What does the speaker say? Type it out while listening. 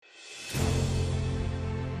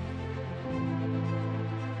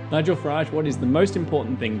Nigel Farage, what is the most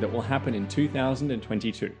important thing that will happen in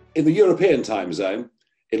 2022? In the European time zone,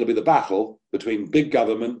 it'll be the battle between big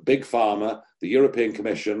government, big pharma, the European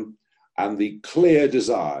Commission, and the clear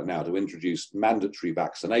desire now to introduce mandatory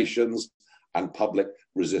vaccinations and public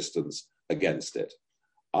resistance against it.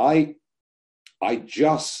 I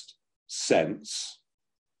just sense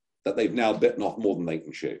that they've now bitten off more than they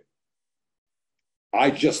can chew.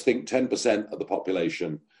 I just think 10% of the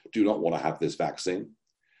population do not want to have this vaccine.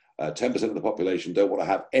 10% of the population don't want to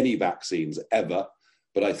have any vaccines ever.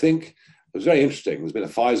 But I think it was very interesting. There's been a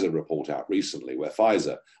Pfizer report out recently where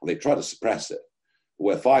Pfizer, and they try to suppress it,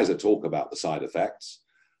 where Pfizer talk about the side effects.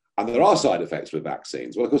 And there are side effects with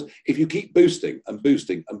vaccines. Well, of course, if you keep boosting and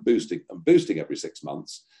boosting and boosting and boosting every 6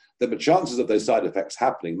 months, then the chances of those side effects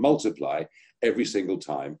happening multiply every single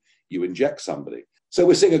time you inject somebody. So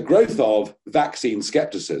we're seeing a growth of vaccine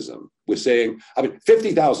skepticism. We're seeing,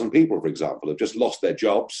 50,000 people, for example, have just lost their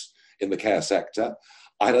jobs in the care sector.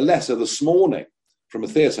 I had a letter this morning from a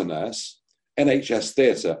theatre nurse, NHS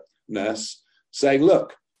theatre nurse, saying,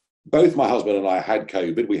 look, both my husband and I had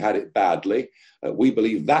COVID. We had it badly. We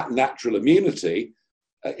believe that natural immunity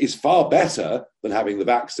is far better than having the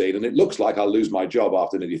vaccine. And it looks like I'll lose my job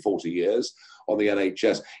after nearly 40 years on the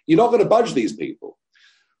NHS. You're not going to budge these people.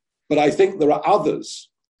 But I think there are others,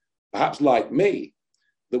 perhaps like me,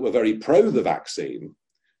 that were very pro the vaccine,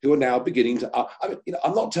 who are now beginning to,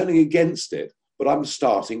 I'm not turning against it, but I'm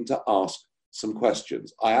starting to ask some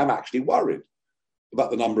questions. I am actually worried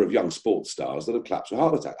about the number of young sports stars that have collapsed with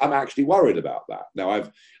heart attack. I'm actually worried about that. Now,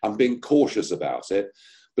 I'm being cautious about it,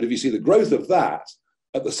 but if you see the growth of that,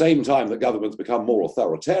 at the same time that governments become more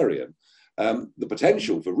authoritarian, the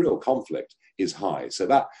potential for real conflict is high. So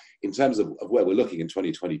that, in terms of where we're looking in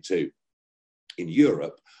 2022 in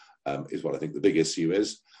Europe, is what I think the big issue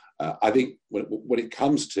is. I think when it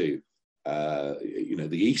comes to the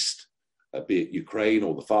East, be it Ukraine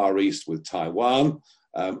or the Far East with Taiwan,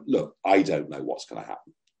 look, I don't know what's going to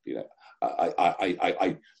happen.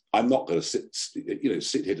 I'm not going to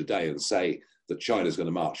sit here today and say that China's going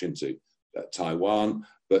to march into Taiwan,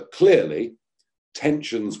 but clearly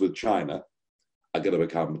tensions with China are going to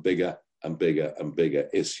become a bigger and bigger and bigger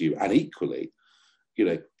issue. And equally,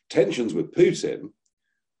 tensions with Putin,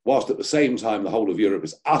 whilst at the same time the whole of Europe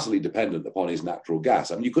is utterly dependent upon his natural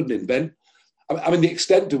gas. You couldn't invent, the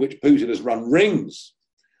extent to which Putin has run rings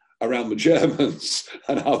around the Germans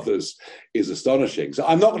and others is astonishing. So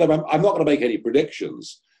I'm not going to make any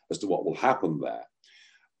predictions as to what will happen there.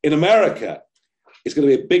 In America, it's going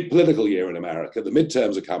to be a big political year in America. The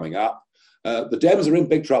midterms are coming up. The Dems are in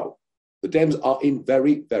big trouble. The Dems are in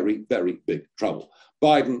very, very, very big trouble.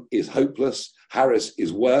 Biden is hopeless. Harris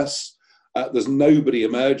is worse. There's nobody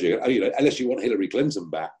emerging, unless you want Hillary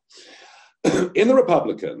Clinton back. In the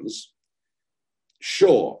Republicans,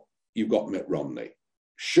 sure, you've got Mitt Romney.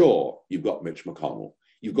 Sure, you've got Mitch McConnell.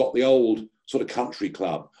 You've got the old sort of country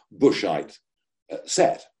club Bushite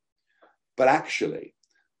set. But actually,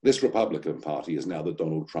 this Republican Party is now the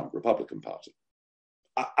Donald Trump Republican Party.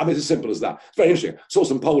 It's as simple as that. It's very interesting. I saw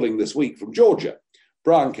some polling this week from Georgia.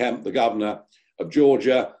 Brian Kemp, the governor of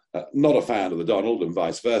Georgia, not a fan of the Donald and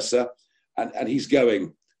vice versa. And he's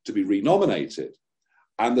going to be renominated.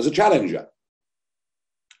 And there's a challenger.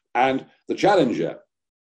 And the challenger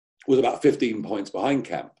was about 15 points behind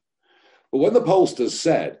Kemp. But when the pollsters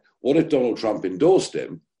said, what if Donald Trump endorsed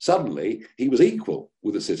him? Suddenly, he was equal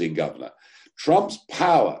with the sitting governor. Trump's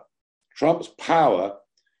power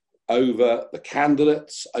over the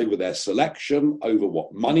candidates, over their selection, over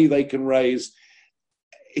what money they can raise,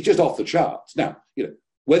 it's just off the charts. Now,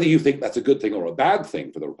 whether you think that's a good thing or a bad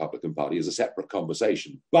thing for the Republican Party is a separate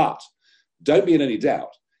conversation. But don't be in any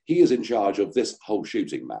doubt, he is in charge of this whole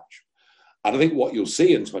shooting match. And I think what you'll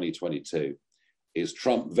see in 2022 is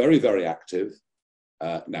Trump very, very active.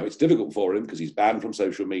 Now, it's difficult for him because he's banned from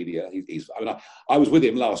social media. I was with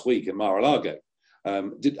him last week in Mar-a-Lago. I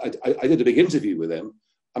did a big interview with him.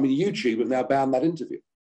 YouTube have now banned that interview.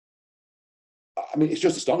 It's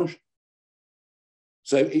just astonishing.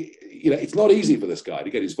 So, it's not easy for this guy to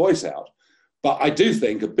get his voice out. But I do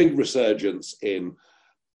think a big resurgence in,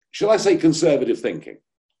 shall I say, conservative thinking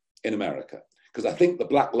in America. Because I think the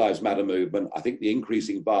Black Lives Matter movement, I think the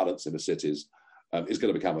increasing violence in the cities is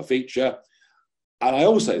going to become a feature. And I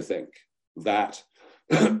also think that,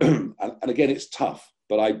 and again, it's tough,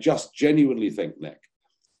 but I just genuinely think, Nick,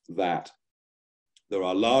 that there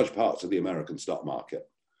are large parts of the American stock market,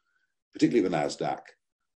 particularly the NASDAQ,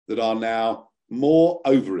 that are now more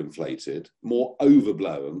overinflated, more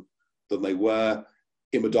overblown than they were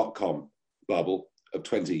in the dot-com bubble of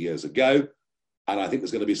 20 years ago. And I think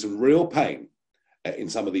there's going to be some real pain in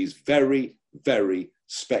some of these very, very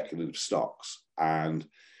speculative stocks. And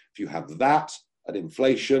if you have that and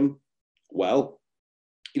inflation, well,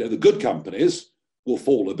 the good companies will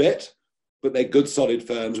fall a bit, but they're good, solid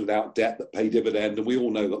firms without debt that pay dividend. And we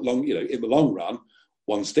all know that in the long run,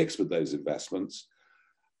 one sticks with those investments.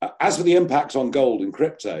 As for the impacts on gold and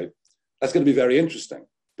crypto, that's going to be very interesting,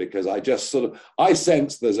 because I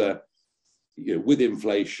sense there's with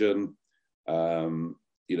inflation,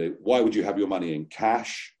 why would you have your money in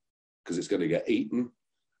cash? Because it's going to get eaten.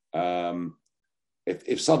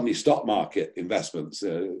 If suddenly stock market investments,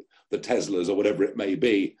 the Teslas or whatever it may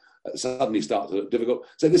be, suddenly start to look difficult.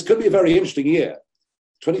 So this could be a very interesting year,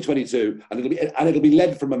 2022, and it'll be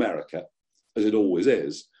led from America, as it always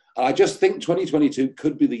is. And I just think 2022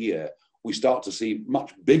 could be the year we start to see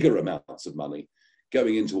much bigger amounts of money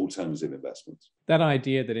going into alternative investments. That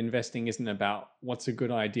idea that investing isn't about what's a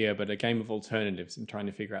good idea, but a game of alternatives and trying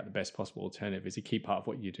to figure out the best possible alternative is a key part of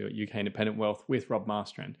what you do at UK Independent Wealth with Rob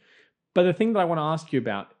Marstrand. But the thing that I want to ask you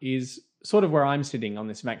about is sort of where I'm sitting on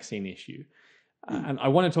this vaccine issue. And I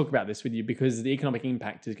want to talk about this with you because the economic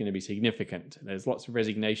impact is going to be significant. There's lots of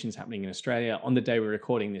resignations happening in Australia on the day we're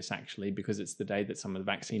recording this, actually, because it's the day that some of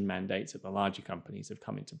the vaccine mandates at the larger companies have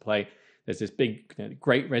come into play. There's this big,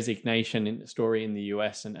 great resignation in the story in the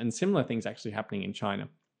US and similar things actually happening in China.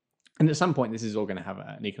 And at some point, this is all going to have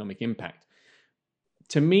an economic impact.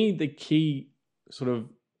 To me, the key sort of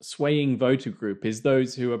swaying voter group is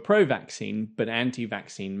those who are pro-vaccine but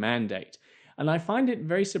anti-vaccine mandate. And I find it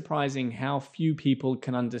very surprising how few people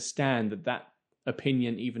can understand that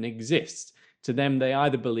opinion even exists. To them, they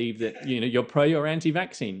either believe that you're pro or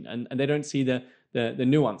anti-vaccine, and they don't see the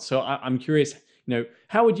nuance. So I'm curious,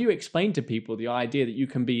 how would you explain to people the idea that you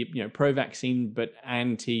can be pro-vaccine but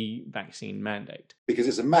anti-vaccine mandate? Because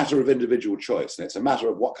it's a matter of individual choice, and it's a matter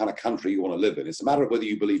of what kind of country you want to live in. It's a matter of whether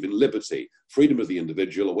you believe in liberty, freedom of the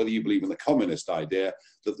individual, or whether you believe in the communist idea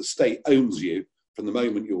that the state owns you from the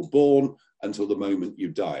moment you're born until the moment you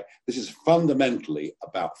die. This is fundamentally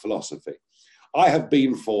about philosophy. I have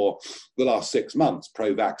been for the last 6 months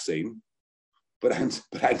pro-vaccine, but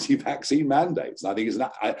anti-vaccine mandates. And I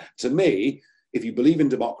think to me, if you believe in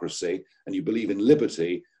democracy and you believe in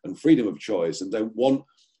liberty and freedom of choice and don't want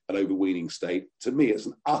an overweening state, to me, it's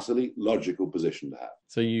an utterly logical position to have.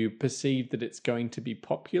 So you perceive that it's going to be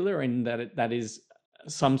popular and that is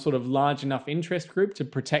some sort of large enough interest group to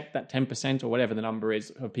protect that 10% or whatever the number is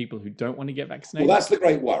of people who don't want to get vaccinated? Well, that's the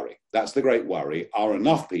great worry. That's the great worry. Are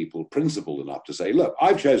enough people principled enough to say, look,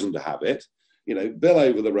 I've chosen to have it. Bill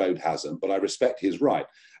over the road hasn't, but I respect his right.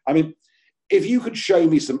 I mean, if you could show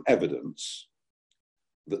me some evidence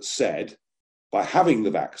that said, by having the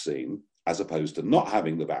vaccine, as opposed to not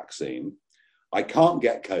having the vaccine, I can't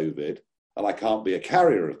get COVID and I can't be a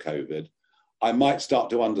carrier of COVID, I might start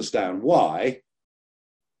to understand why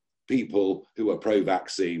people who are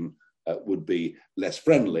pro-vaccine would be less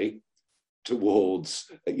friendly towards,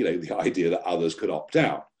 the idea that others could opt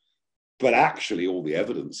out. But actually, all the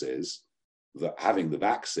evidence is that having the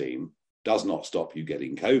vaccine does not stop you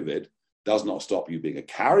getting COVID, does not stop you being a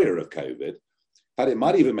carrier of COVID. But it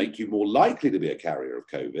might even make you more likely to be a carrier of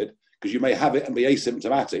COVID, because you may have it and be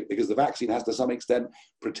asymptomatic because the vaccine has to some extent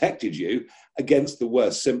protected you against the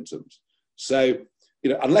worst symptoms. So,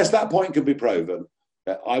 unless that point can be proven,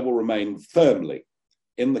 I will remain firmly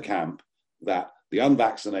in the camp that the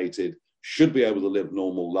unvaccinated should be able to live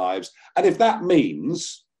normal lives. And if that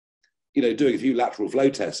means, doing a few lateral flow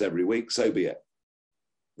tests every week, so be it.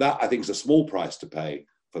 That, I think, is a small price to pay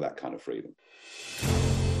for that kind of freedom.